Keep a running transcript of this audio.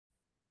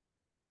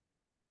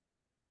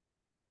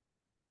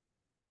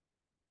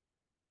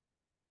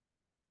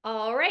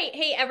All right.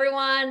 Hey,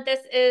 everyone. This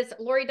is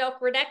Laurie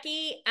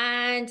Radecki,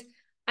 and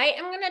I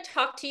am going to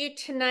talk to you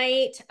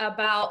tonight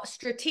about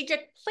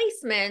strategic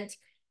placement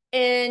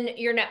in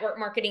your network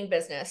marketing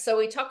business. So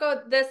we talk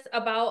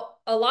about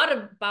a lot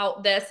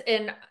about this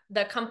in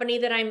the company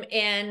that I'm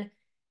in,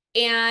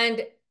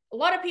 and a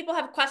lot of people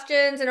have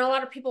questions, and a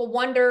lot of people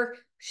wonder,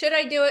 should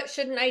I do it?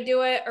 Shouldn't I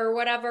do it? Or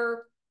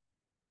whatever.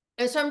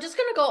 And so I'm just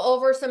going to go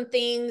over some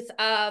things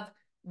of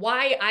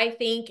why I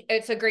think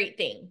it's a great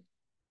thing.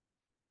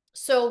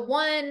 So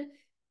one,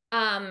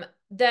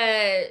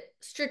 the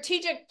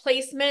strategic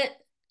placement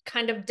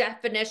kind of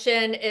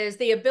definition is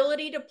the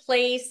ability to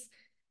place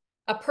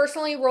a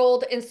personally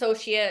enrolled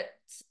associate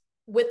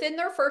within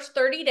their first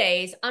 30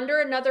 days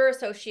under another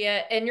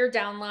associate in your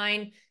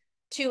downline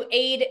to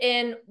aid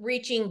in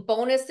reaching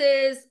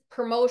bonuses,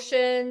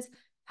 promotions,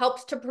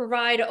 helps to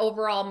provide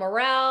overall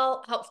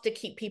morale, helps to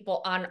keep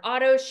people on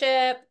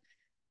autoship,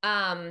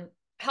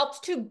 helps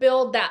to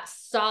build that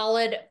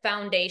solid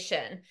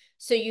foundation.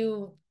 So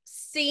you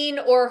seen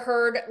or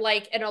heard,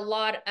 like in a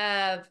lot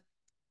of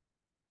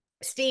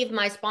Steve,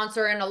 my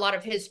sponsor, and a lot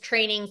of his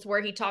trainings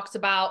where he talks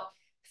about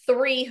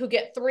three who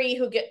get three,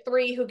 who get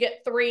three, who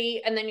get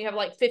three, and then you have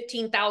like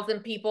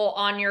 15,000 people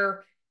on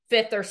your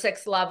fifth or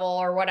sixth level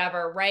or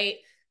whatever, right?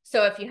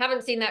 So if you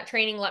haven't seen that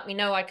training, let me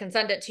know. I can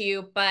send it to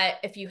you. But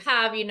if you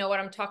have, you know what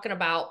I'm talking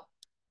about.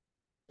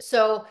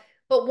 So,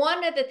 but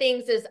one of the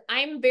things is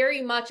I'm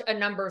very much a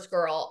numbers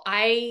girl.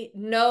 I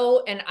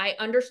know and I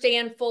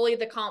understand fully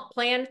the comp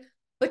plan,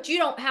 but you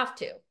don't have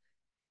to.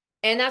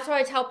 And that's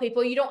why I tell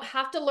people you don't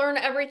have to learn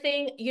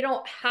everything. You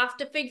don't have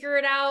to figure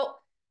it out.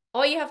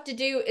 All you have to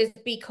do is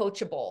be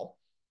coachable.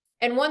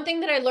 And one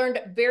thing that I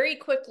learned very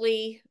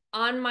quickly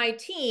on my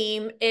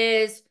team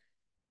is,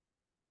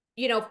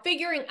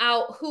 figuring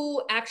out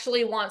who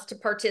actually wants to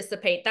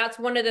participate. That's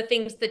one of the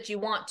things that you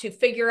want to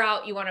figure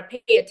out, you want to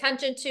pay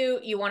attention to,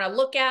 you want to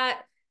look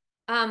at.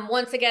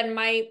 Once again,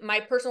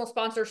 my personal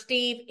sponsor,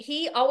 Steve,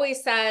 he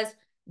always says,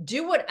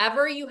 do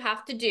whatever you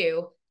have to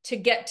do to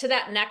get to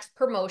that next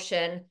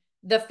promotion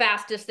the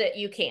fastest that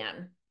you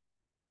can.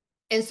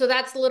 And so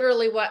that's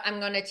literally what I'm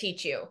going to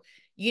teach you.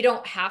 You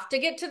don't have to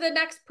get to the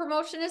next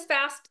promotion as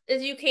fast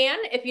as you can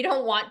if you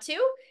don't want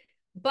to,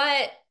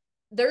 but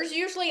there's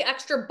usually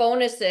extra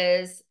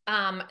bonuses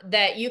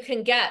that you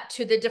can get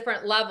to the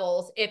different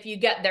levels if you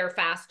get there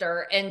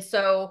faster. And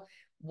so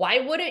why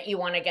wouldn't you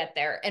want to get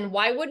there? And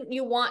why wouldn't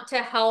you want to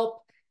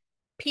help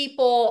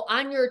people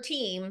on your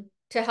team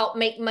to help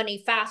make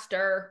money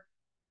faster?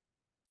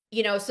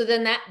 So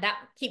then that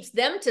keeps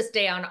them to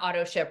stay on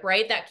auto ship,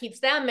 right? That keeps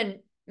them, and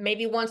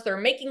maybe once they're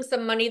making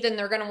some money, then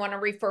they're going to want to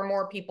refer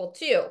more people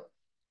too.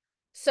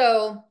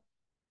 So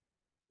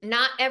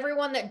not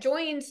everyone that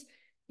joins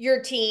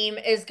your team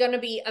is going to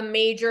be a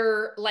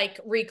major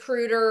like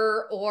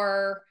recruiter,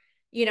 or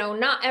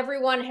not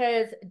everyone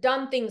has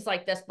done things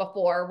like this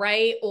before,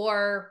 right?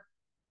 Or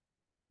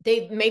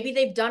maybe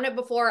they've done it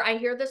before. I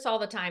hear this all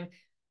the time.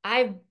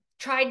 I've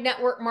tried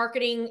network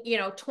marketing,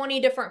 20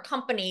 different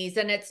companies,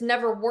 and it's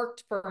never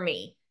worked for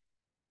me.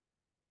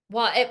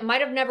 Well, it might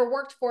have never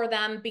worked for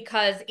them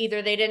because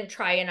either they didn't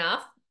try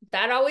enough.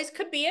 That always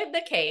could be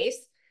the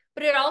case.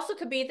 But it also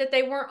could be that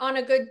they weren't on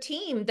a good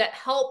team that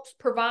helps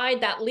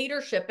provide that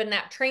leadership and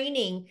that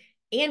training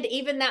and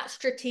even that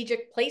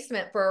strategic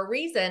placement for a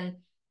reason,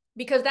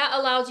 because that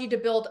allows you to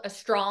build a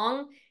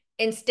strong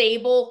and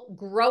stable,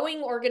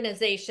 growing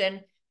organization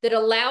that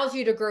allows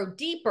you to grow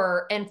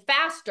deeper and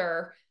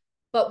faster.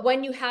 But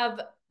when you have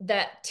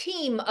that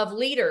team of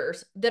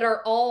leaders that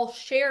are all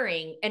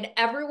sharing and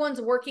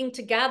everyone's working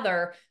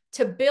together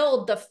to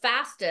build the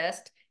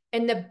fastest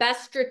and the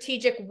best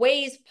strategic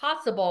ways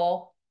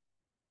possible,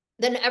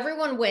 then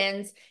everyone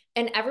wins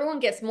and everyone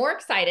gets more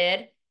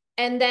excited.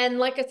 And then,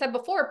 like I said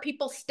before,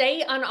 people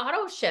stay on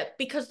auto ship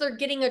because they're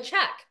getting a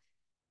check.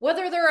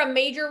 Whether they're a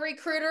major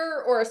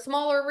recruiter or a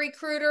smaller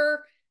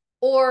recruiter,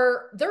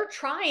 or they're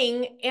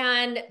trying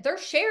and they're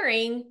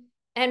sharing,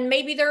 and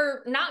maybe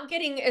they're not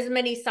getting as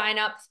many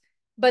signups,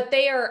 but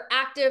they are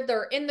active,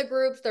 they're in the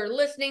groups, they're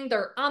listening,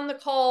 they're on the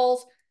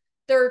calls,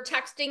 they're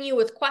texting you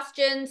with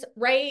questions,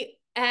 right?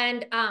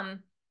 And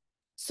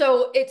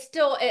so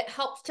it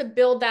helps to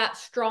build that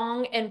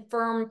strong and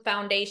firm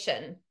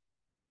foundation.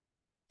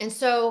 And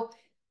so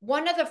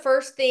one of the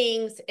first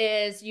things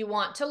is you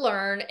want to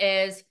learn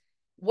is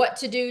what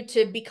to do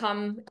to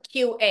become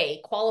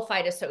QA,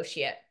 qualified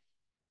associate.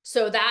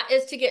 So that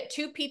is to get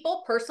two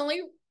people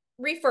personally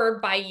referred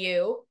by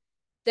you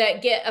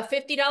that get a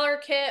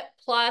 $50 kit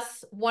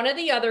plus one of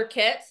the other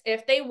kits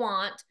if they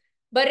want,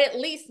 but at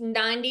least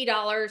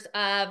 $90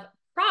 of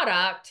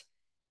product,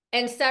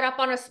 and set up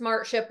on a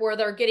smart ship where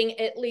they're getting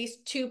at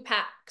least 2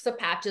 packs of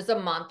patches a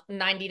month,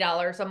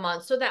 $90 a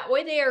month. So that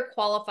way they are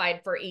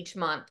qualified for each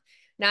month.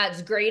 Now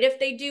it's great if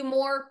they do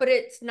more, but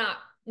it's not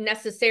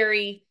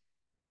necessary.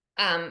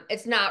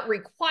 It's not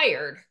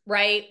required,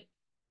 right?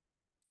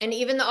 And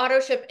even the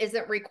auto ship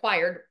isn't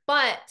required,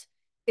 but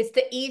it's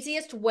the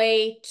easiest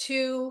way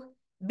to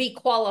be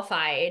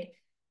qualified.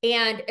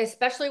 And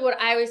especially what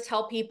I always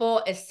tell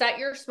people is set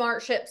your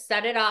smart ship,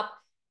 set it up,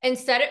 and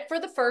set it for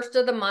the first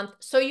of the month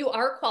so you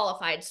are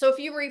qualified. So if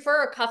you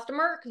refer a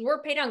customer, because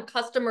we're paid on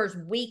customers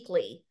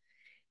weekly,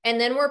 and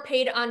then we're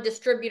paid on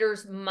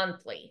distributors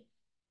monthly.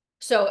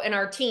 So in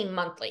our team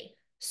monthly.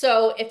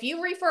 So if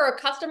you refer a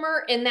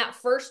customer in that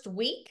first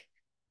week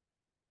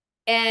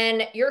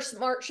and your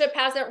smart ship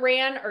hasn't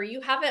ran or you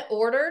haven't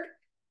ordered,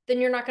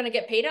 then you're not going to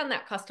get paid on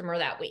that customer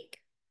that week,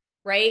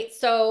 right?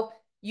 So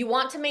you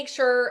want to make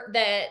sure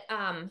that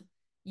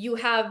you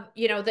have,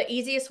 the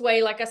easiest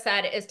way, like I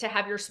said, is to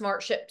have your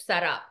smart ship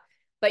set up.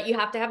 But you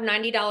have to have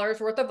 $90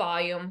 worth of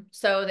volume.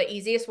 So the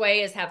easiest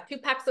way is have 2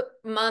 packs a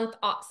month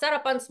set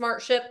up on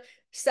smart ship,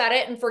 set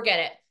it and forget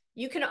it.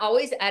 You can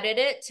always edit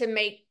it to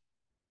make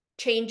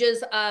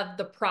changes of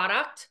the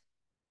product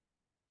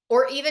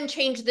or even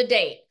change the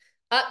date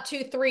up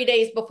to 3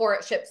 days before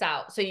it ships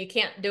out. So you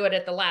can't do it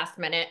at the last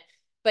minute,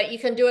 but you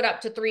can do it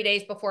up to 3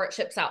 days before it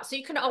ships out. So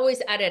you can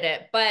always edit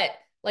it. But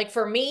like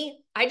for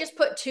me, I just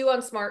put 2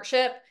 on smart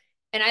ship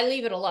and I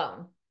leave it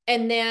alone.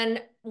 And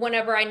then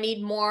whenever I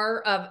need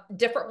more of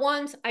different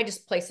ones, I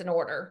just place an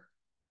order.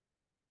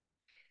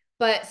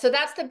 But so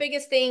that's the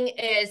biggest thing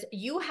is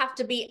you have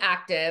to be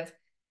active.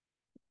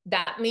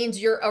 That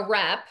means you're a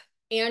rep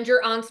and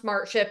you're on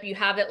smart ship. You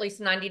have at least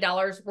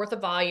 $90 worth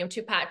of volume,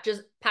 2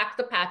 patches, pack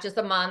the patches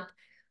a month.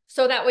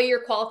 So that way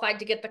you're qualified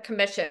to get the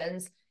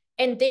commissions.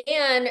 And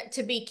then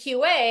to be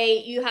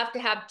QA, you have to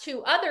have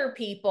 2 other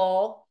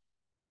people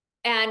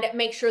and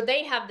make sure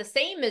they have the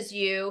same as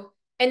you.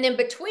 And then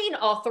between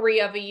all 3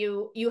 of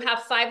you, you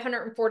have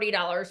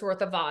 $540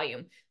 worth of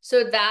volume.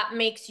 So that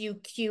makes you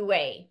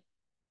QA.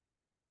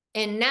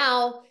 And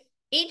now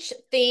each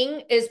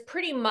thing is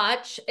pretty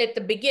much at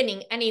the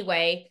beginning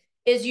anyway,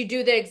 is you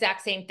do the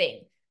exact same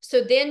thing.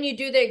 So then you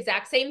do the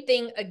exact same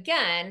thing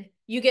again.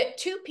 You get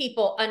 2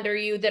 people under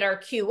you that are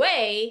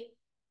QA,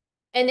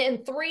 and then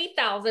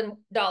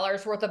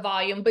 $3,000 worth of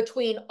volume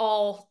between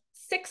all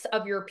 6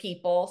 of your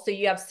people. So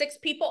you have 6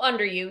 people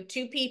under you,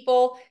 2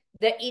 people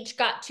that each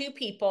got 2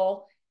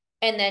 people,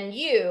 and then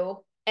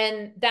you,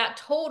 and that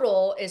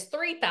total is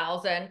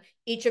 3,000.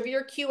 Each of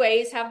your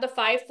QAs have the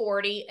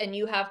 540 and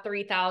you have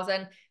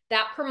 3,000.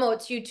 That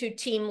promotes you to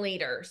team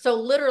leader. So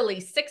literally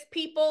 6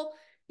 people,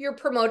 you're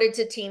promoted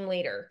to team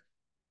leader.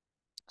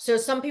 So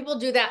some people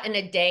do that in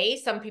a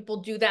day. Some people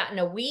do that in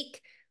a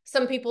week.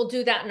 Some people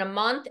do that in a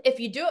month. If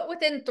you do it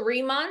within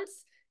 3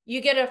 months,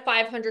 you get a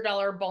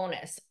 $500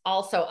 bonus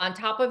also on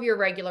top of your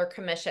regular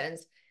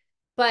commissions.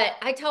 But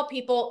I tell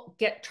people,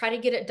 try to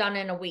get it done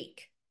in a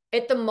week,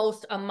 at the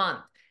most a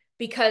month,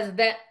 because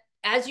that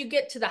as you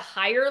get to the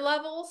higher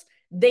levels,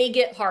 they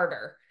get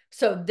harder.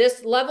 So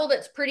this level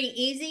that's pretty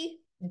easy,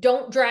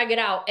 don't drag it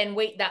out and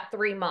wait that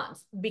 3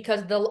 months,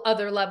 because the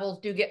other levels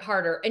do get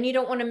harder and you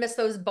don't want to miss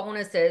those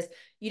bonuses.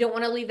 You don't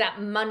want to leave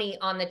that money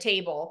on the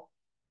table.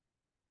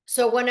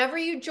 So whenever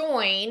you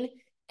join,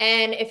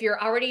 and if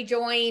you're already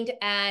joined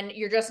and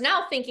you're just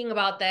now thinking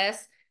about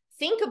this,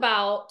 think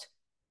about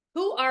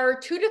who are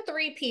 2 to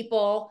 3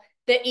 people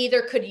that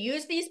either could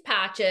use these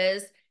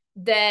patches,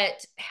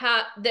 that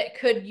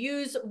could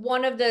use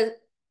one of the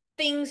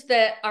things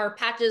that our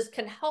patches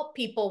can help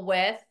people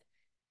with,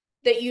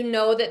 that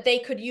that they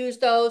could use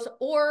those,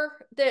 or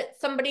that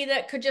somebody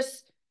that could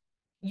just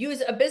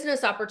use a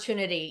business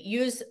opportunity,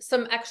 use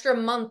some extra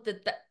month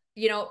at the,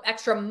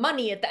 extra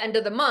money at the end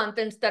of the month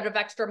instead of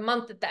extra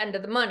month at the end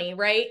of the money,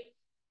 right?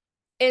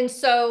 And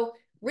so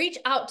reach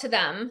out to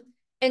them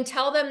and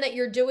tell them that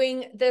you're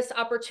doing this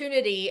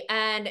opportunity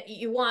and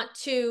you want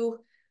to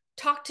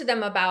talk to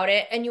them about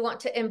it and you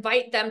want to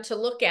invite them to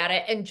look at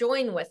it and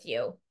join with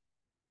you.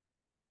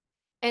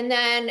 And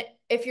then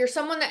if you're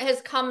someone that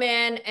has come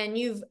in and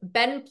you've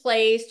been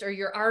placed or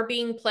you are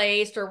being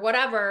placed or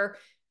whatever,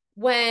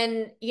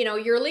 when,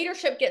 your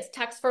leadership gets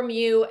texts from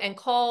you and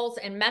calls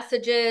and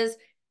messages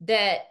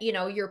that,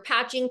 you're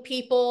patching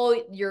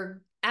people,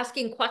 you're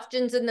asking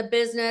questions in the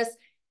business,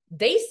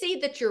 they see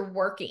that you're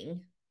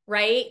working,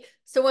 right?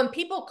 So when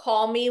people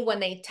call me, when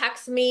they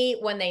text me,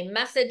 when they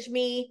message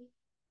me,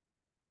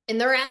 and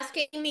they're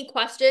asking me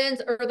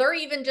questions, or they're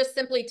even just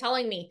simply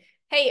telling me,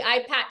 hey,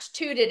 I patched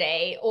 2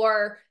 today,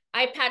 or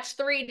I patched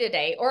 3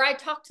 today, or I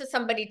talked to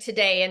somebody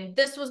today and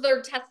this was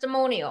their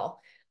testimonial,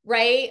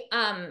 right?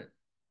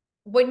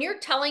 When you're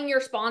telling your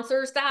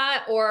sponsors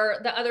that, or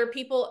the other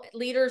people,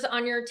 leaders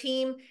on your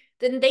team,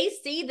 then they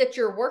see that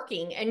you're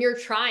working and you're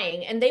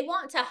trying, and they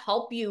want to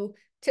help you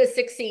to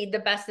succeed the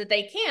best that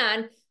they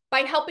can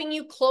by helping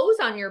you close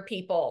on your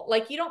people.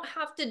 Like, you don't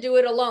have to do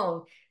it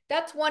alone.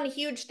 That's one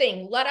huge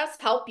thing. Let us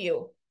help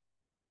you.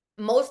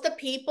 Most of the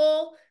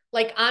people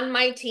like on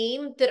my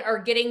team that are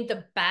getting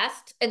the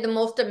best and the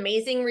most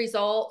amazing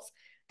results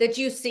that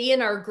you see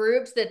in our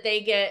groups, that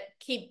they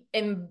keep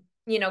in,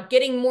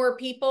 getting more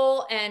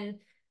people and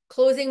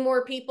closing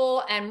more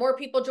people and more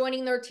people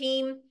joining their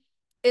team,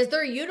 is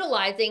they're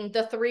utilizing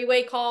the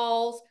 3-way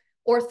calls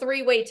or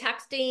 3-way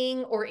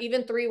texting or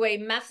even 3-way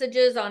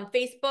messages on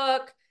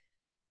Facebook,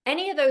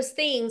 any of those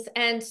things.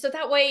 And so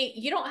that way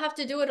you don't have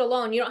to do it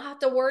alone. You don't have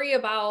to worry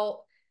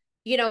about,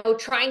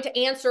 trying to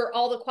answer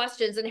all the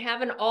questions and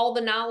having all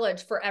the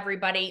knowledge for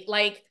everybody.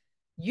 Like,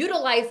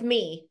 utilize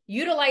me,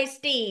 utilize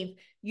Steve,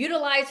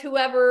 utilize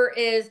whoever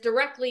is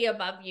directly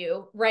above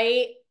you,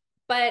 right?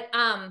 But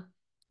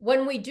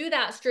when we do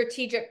that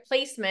strategic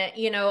placement,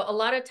 you know, a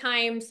lot of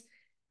times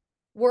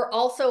we're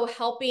also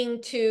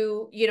helping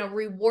to, you know,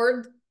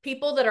 reward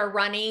people that are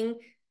running,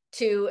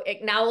 to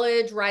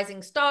acknowledge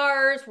rising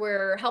stars.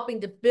 We're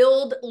helping to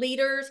build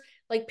leaders.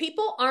 Like,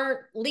 people aren't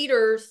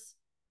leaders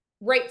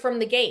right from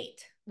the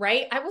gate,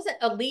 right? I wasn't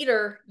a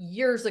leader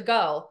years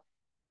ago.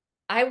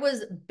 I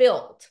was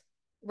built,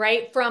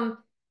 right, from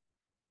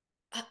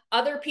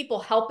other people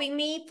helping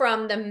me,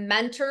 from the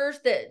mentors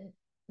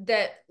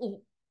that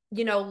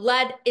you know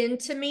led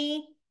into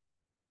me,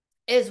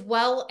 as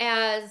well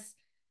as,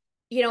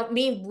 you know,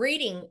 me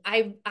reading.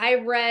 I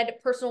read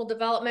personal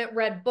development,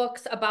 read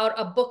books, about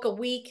a book a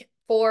week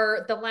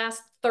for the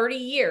last 30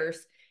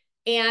 years.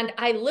 And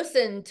I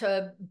listened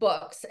to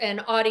books and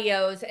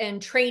audios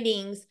and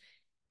trainings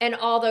and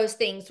all those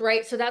things,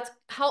 right? So that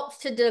helps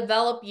to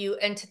develop you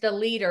into the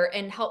leader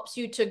and helps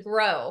you to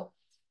grow.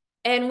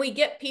 And we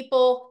get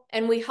people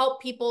and we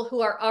help people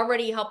who are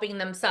already helping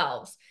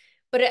themselves.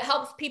 But it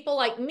helps people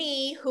like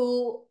me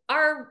who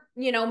are,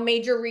 you know,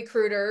 major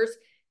recruiters,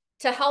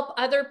 to help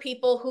other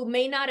people who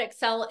may not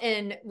excel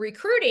in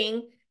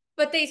recruiting,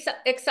 but they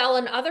excel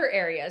in other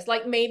areas.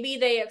 Like, maybe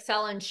they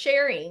excel in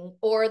sharing,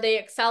 or they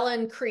excel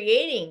in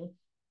creating.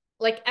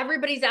 Like,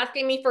 everybody's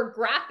asking me for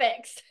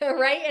graphics,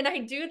 right? And I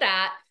do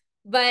that.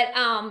 But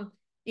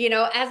you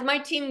know, as my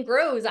team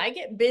grows, I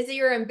get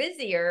busier and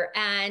busier,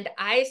 and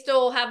I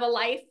still have a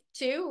life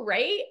too,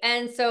 right?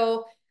 And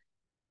so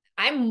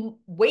I'm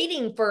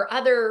waiting for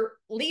other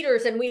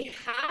leaders, and we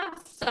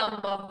have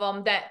some of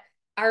them that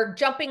are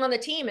jumping on the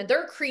team and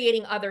they're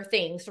creating other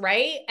things,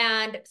 right?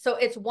 And so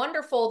it's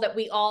wonderful that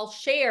we all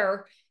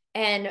share.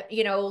 And,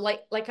 you know,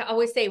 like I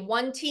always say,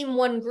 one team,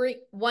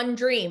 one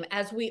dream.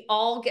 As we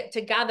all get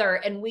together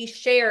and we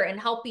share and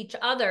help each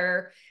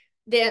other,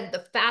 then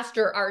the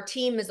faster our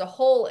team as a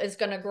whole is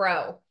going to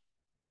grow.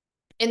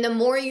 And the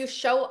more you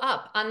show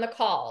up on the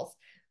calls,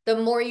 the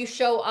more you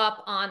show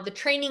up on the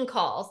training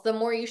calls, the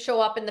more you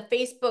show up in the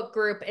Facebook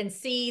group and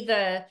see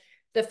the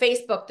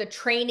Facebook, the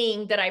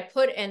training that I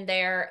put in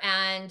there,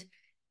 and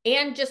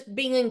just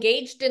being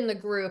engaged in the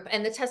group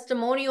and the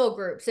testimonial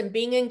groups, and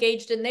being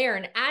engaged in there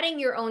and adding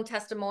your own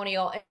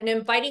testimonial and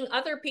inviting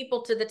other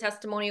people to the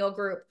testimonial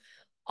group.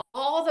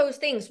 All those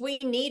things. We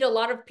need a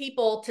lot of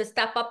people to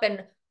step up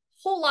in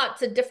whole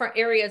lots of different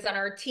areas on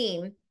our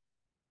team.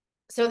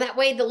 So that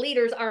way the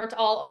leaders aren't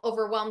all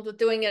overwhelmed with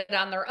doing it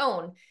on their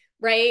own,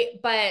 right?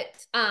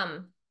 But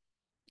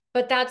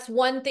that's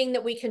one thing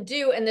that we can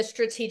do in the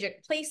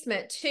strategic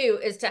placement too,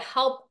 is to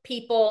help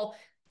people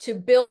to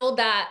build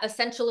that,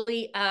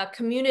 essentially a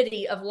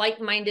community of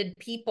like-minded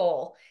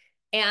people.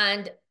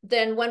 And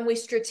then when we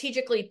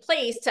strategically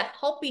place to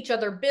help each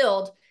other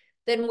build,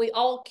 then we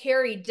all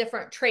carry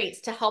different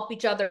traits to help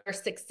each other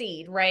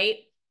succeed, right?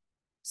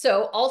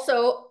 So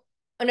also,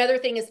 another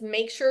thing is,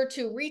 make sure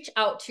to reach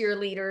out to your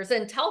leaders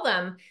and tell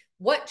them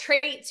what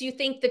traits you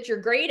think that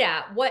you're great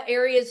at, what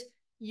areas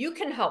you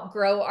can help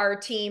grow our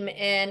team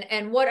in,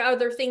 and what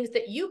other things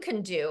that you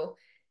can do.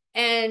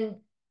 And,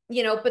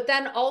 you know, but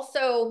then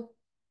also,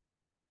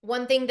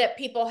 one thing that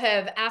people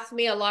have asked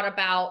me a lot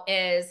about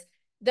is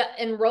the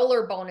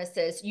enroller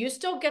bonuses. You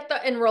still get the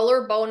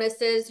enroller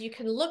bonuses. You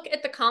can look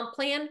at the comp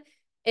plan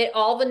at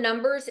all the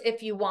numbers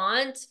if you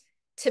want.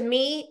 To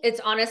me,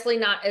 it's honestly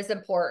not as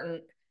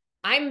important.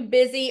 I'm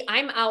busy.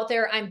 I'm out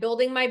there. I'm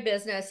building my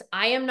business.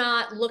 I am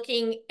not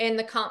looking in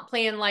the comp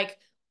plan like,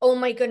 oh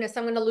my goodness,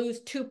 I'm going to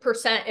lose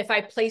 2% if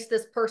I place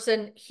this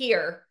person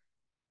here.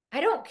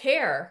 I don't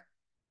care.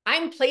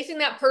 I'm placing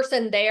that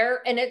person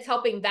there, and it's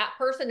helping that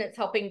person. It's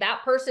helping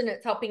that person.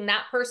 It's helping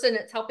that person.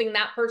 It's helping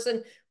that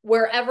person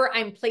wherever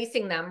I'm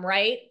placing them,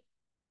 right?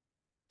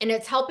 And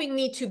it's helping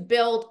me to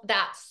build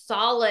that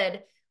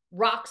solid,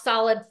 rock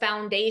solid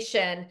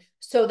foundation,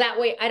 so that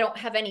way I don't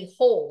have any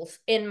holes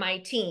in my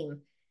team.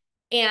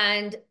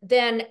 And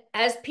then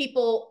as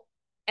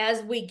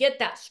we get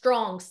that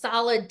strong,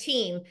 solid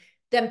team,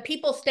 then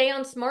people stay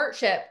on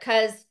SmartShip,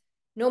 because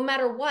no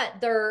matter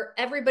what,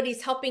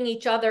 everybody's helping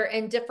each other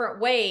in different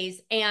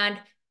ways, and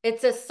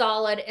it's a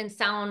solid and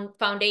sound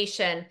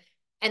foundation.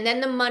 And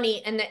then the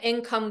money and the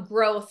income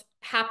growth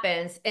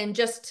happens. And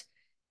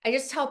I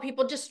just tell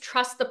people, just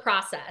trust the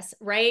process,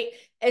 right?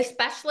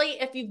 Especially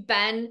if you've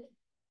been,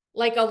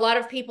 like a lot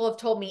of people have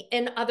told me,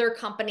 in other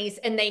companies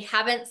and they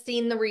haven't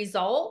seen the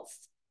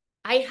results.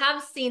 I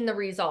have seen the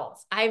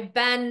results. I've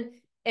been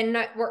in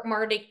network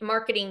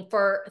marketing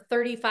for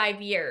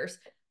 35 years.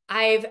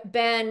 I've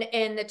been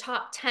in the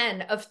top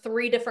 10 of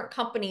 3 different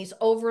companies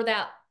over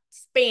that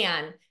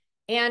span.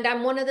 And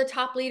I'm one of the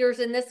top leaders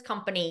in this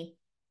company.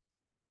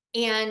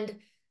 And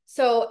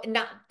so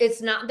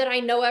it's not that I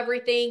know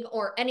everything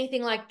or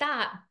anything like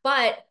that,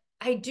 but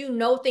I do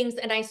know things,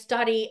 and I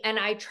study and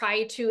I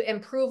try to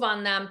improve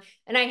on them.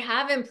 And I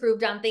have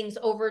improved on things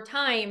over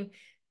time.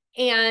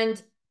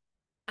 And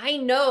I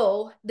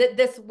know that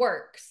this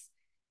works,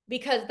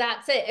 because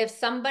that's it. If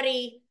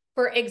somebody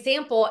For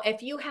example,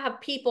 if you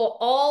have people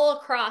all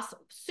across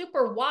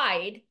super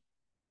wide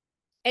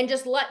and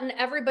just letting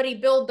everybody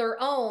build their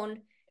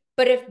own,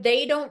 but if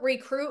they don't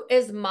recruit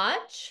as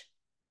much,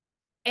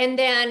 and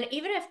then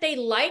even if they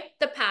like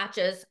the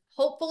patches,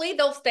 hopefully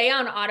they'll stay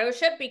on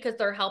autoship because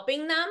they're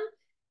helping them.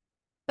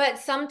 But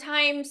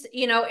sometimes,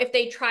 if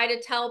they try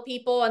to tell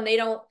people and they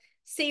don't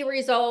see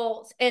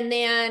results, and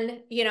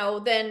then,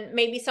 then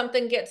maybe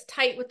something gets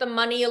tight with the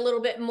money a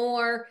little bit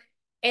more,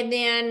 and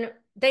then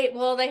they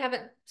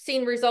haven't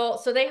seen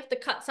results, so they have to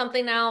cut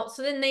something out.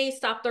 So then they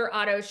stop their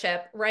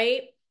autoship,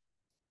 right?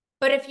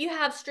 But if you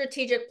have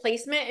strategic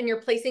placement and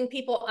you're placing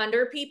people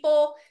under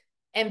people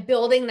and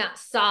building that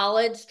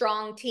solid,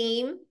 strong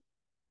team,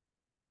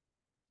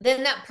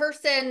 then that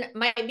person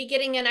might be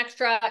getting an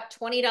extra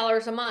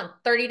 $20 a month,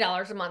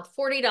 $30 a month,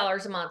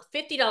 $40 a month,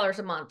 $50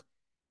 a month,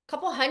 a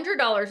couple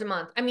 $100 a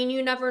month. I mean,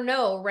 you never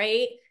know,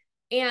 right?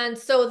 And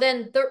so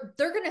then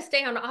they're going to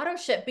stay on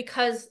autoship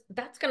because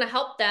that's going to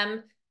help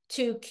them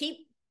to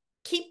keep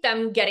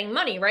them getting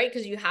money, right?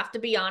 Because you have to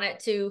be on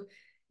it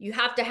you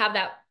have to have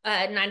that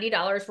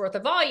 $90 worth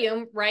of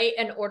volume, right,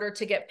 in order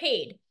to get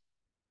paid.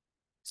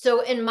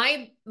 So in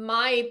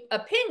my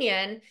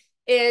opinion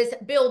is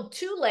build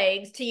 2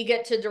 legs till you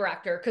get to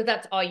director, because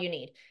that's all you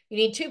need. You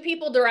need 2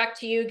 people direct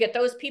to you, get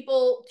those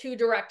people to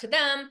direct to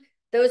them,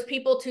 those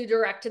people to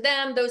direct to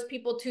them, those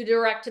people to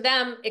direct to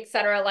them,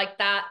 etc., like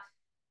that,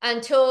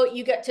 until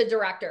you get to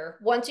director.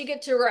 Once you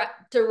get to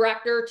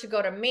director to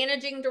go to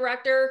managing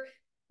director,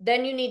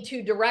 then you need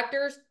 2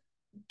 directors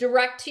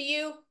direct to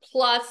you,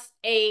 plus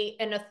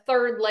in a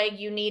third leg,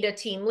 you need a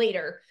team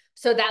leader.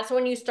 So that's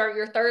when you start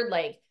your third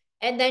leg.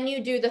 And then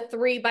you do the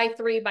 3 by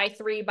 3 by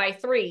 3 by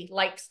 3,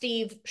 like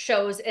Steve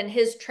shows in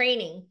his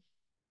training.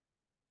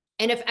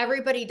 And if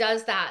everybody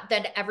does that,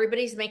 then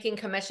everybody's making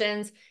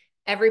commissions.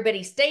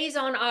 Everybody stays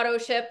on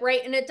autoship,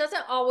 right? And it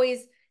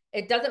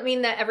doesn't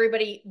mean that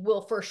everybody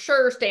will for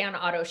sure stay on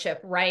autoship,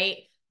 right?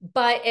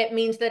 But it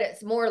means that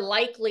it's more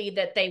likely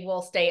that they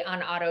will stay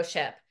on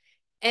autoship.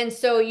 And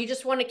so you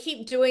just want to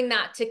keep doing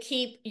that to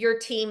keep your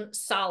team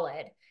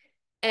solid.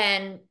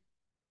 And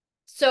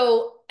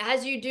so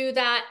as you do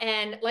that,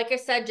 and like I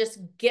said, just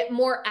get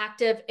more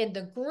active in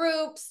the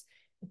groups,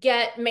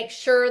 make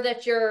sure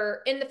that you're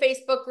in the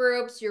Facebook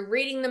groups, you're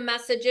reading the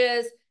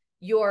messages,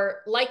 you're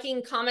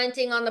liking,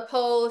 commenting on the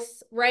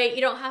posts, right? You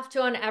don't have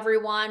to on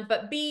everyone,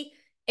 but be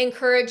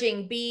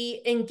encouraging,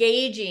 be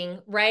engaging,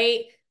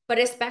 right? But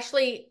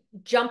especially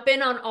jump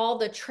in on all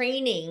the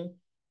training.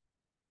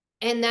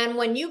 And then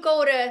when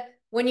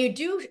you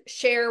do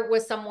share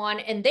with someone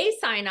and they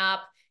sign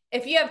up,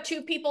 if you have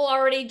 2 people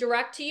already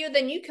direct to you,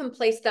 then you can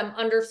place them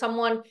under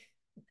someone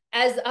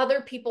as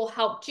other people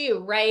helped you,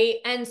 right?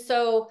 And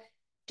so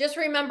just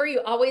remember,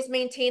 you always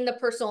maintain the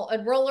personal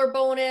enroller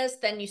bonus,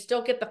 then you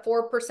still get the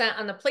 4%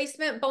 on the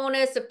placement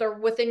bonus if they're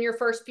within your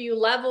first few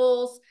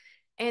levels.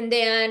 And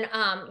then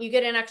you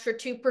get an extra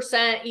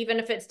 2% even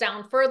if it's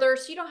down further,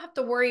 so you don't have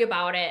to worry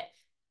about it.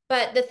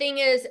 But the thing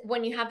is,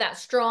 when you have that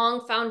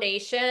strong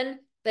foundation,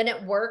 then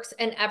it works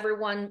and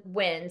everyone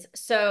wins.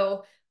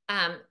 So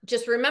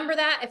just remember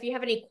that. If you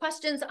have any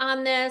questions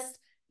on this,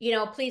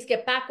 please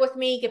get back with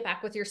me, get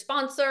back with your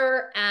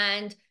sponsor,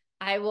 and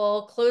I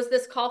will close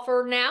this call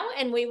for now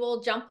and we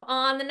will jump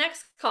on the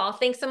next call.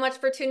 Thanks so much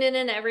for tuning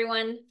in,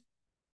 everyone.